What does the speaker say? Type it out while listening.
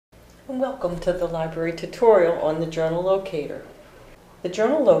and welcome to the library tutorial on the Journal Locator. The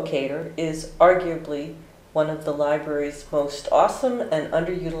Journal Locator is arguably one of the library's most awesome and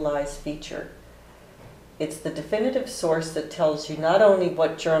underutilized feature. It's the definitive source that tells you not only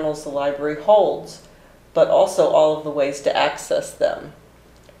what journals the library holds, but also all of the ways to access them.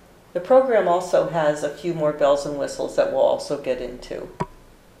 The program also has a few more bells and whistles that we'll also get into.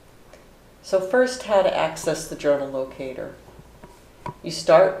 So first, how to access the Journal Locator. You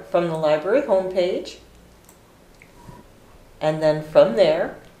start from the library homepage, and then from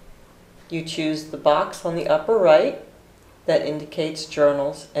there, you choose the box on the upper right that indicates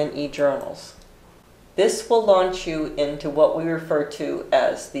journals and e-journals. This will launch you into what we refer to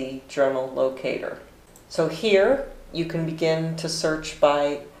as the Journal Locator. So here, you can begin to search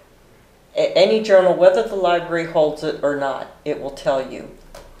by any journal, whether the library holds it or not. It will tell you.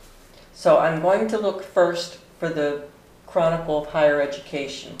 So I'm going to look first for the Chronicle of Higher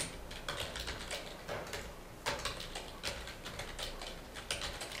Education.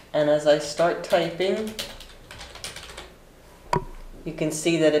 And as I start typing, you can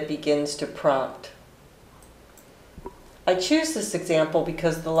see that it begins to prompt. I choose this example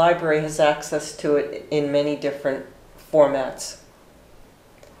because the library has access to it in many different formats.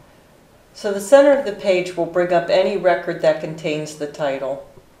 So the center of the page will bring up any record that contains the title.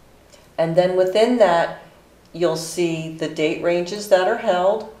 And then within that, you'll see the date ranges that are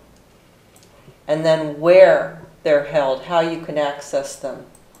held, and then where they're held, how you can access them.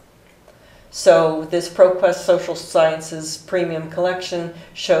 So this ProQuest Social Sciences Premium Collection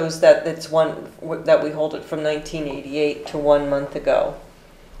shows that it's one that we hold it from 1988 to 1 month ago,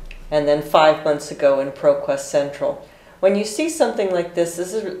 and then 5 months ago in ProQuest Central. When you see something like this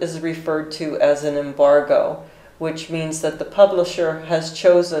is referred to as an embargo, which means that the publisher has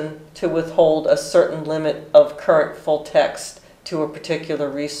chosen to withhold a certain limit of current full text to a particular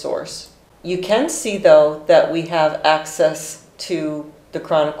resource. You can see, though, that we have access to the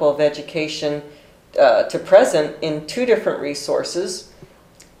Chronicle of Education to present in 2 different resources.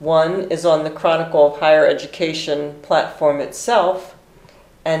 One is on the Chronicle of Higher Education platform itself,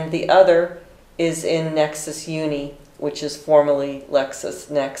 and the other is in Nexus Uni, which is formerly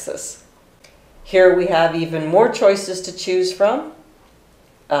LexisNexis. Here we have even more choices to choose from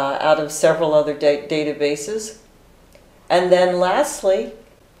out of several other databases. And then lastly,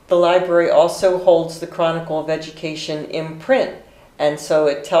 the library also holds the Chronicle of Education in print. And so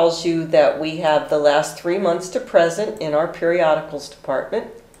it tells you that we have the last 3 months to present in our periodicals department.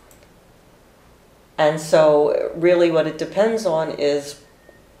 And so really what it depends on is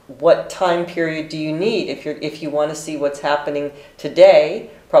what time period do you need. If you want to see what's happening today,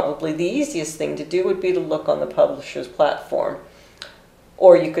 probably the easiest thing to do would be to look on the publisher's platform.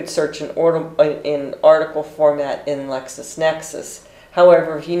 Or you could search in article format in LexisNexis.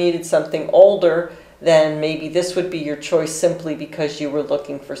 However, if you needed something older, then maybe this would be your choice simply because you were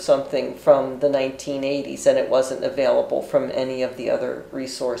looking for something from the 1980s and it wasn't available from any of the other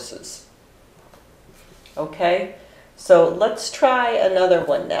resources. Okay, so let's try another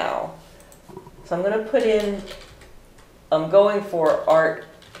one now. So I'm going to put in, I'm going for art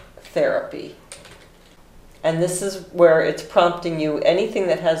therapy. And this is where it's prompting you, anything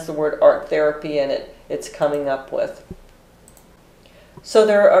that has the word art therapy in it, it's coming up with. So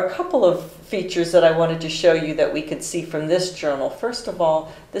there are a couple of features that I wanted to show you that we could see from this journal. First of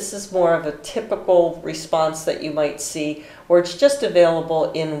all, this is more of a typical response that you might see where it's just available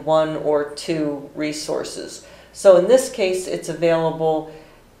in 1 or 2 resources. So in this case, it's available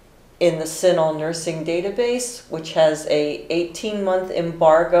in the CINAHL Nursing Database, which has a 18-month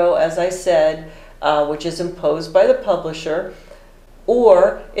embargo, as I said, which is imposed by the publisher,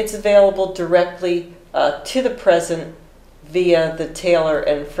 or it's available directly to the present via the Taylor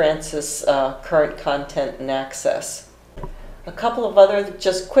and Francis current content and access. A couple of other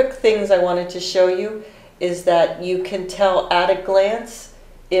just quick things I wanted to show you is that you can tell at a glance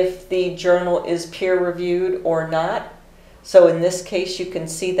if the journal is peer-reviewed or not. So in this case, you can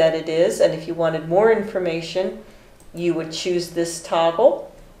see that it is, and if you wanted more information, you would choose this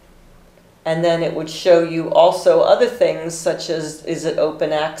toggle, and then it would show you also other things such as, is it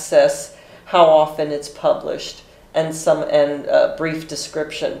open access, how often it's published, and a brief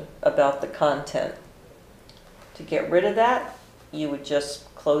description about the content. To get rid of that, you would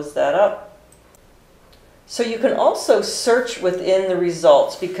just close that up. So you can also search within the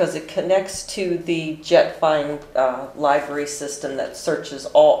results because it connects to the JetFind library system that searches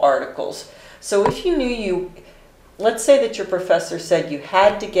all articles. So if you knew let's say that your professor said you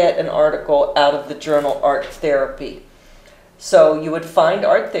had to get an article out of the journal Art Therapy. So you would find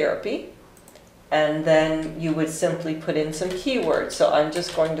Art Therapy, and then you would simply put in some keywords. So I'm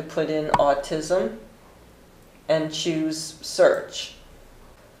just going to put in autism and choose search.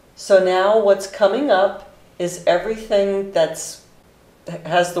 So now what's coming up is everything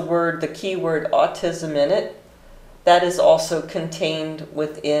has the keyword autism in it. That is also contained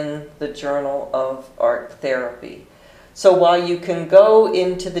within the Journal of Art Therapy. So while you can go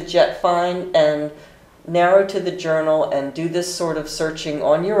into the JetFind and narrow to the journal and do this sort of searching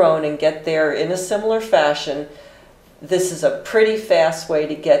on your own and get there in a similar fashion, this is a pretty fast way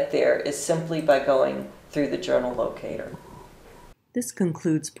to get there, is simply by going through the Journal Locator. This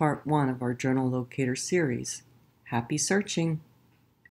concludes part 1 of our Journal Locator series. Happy searching!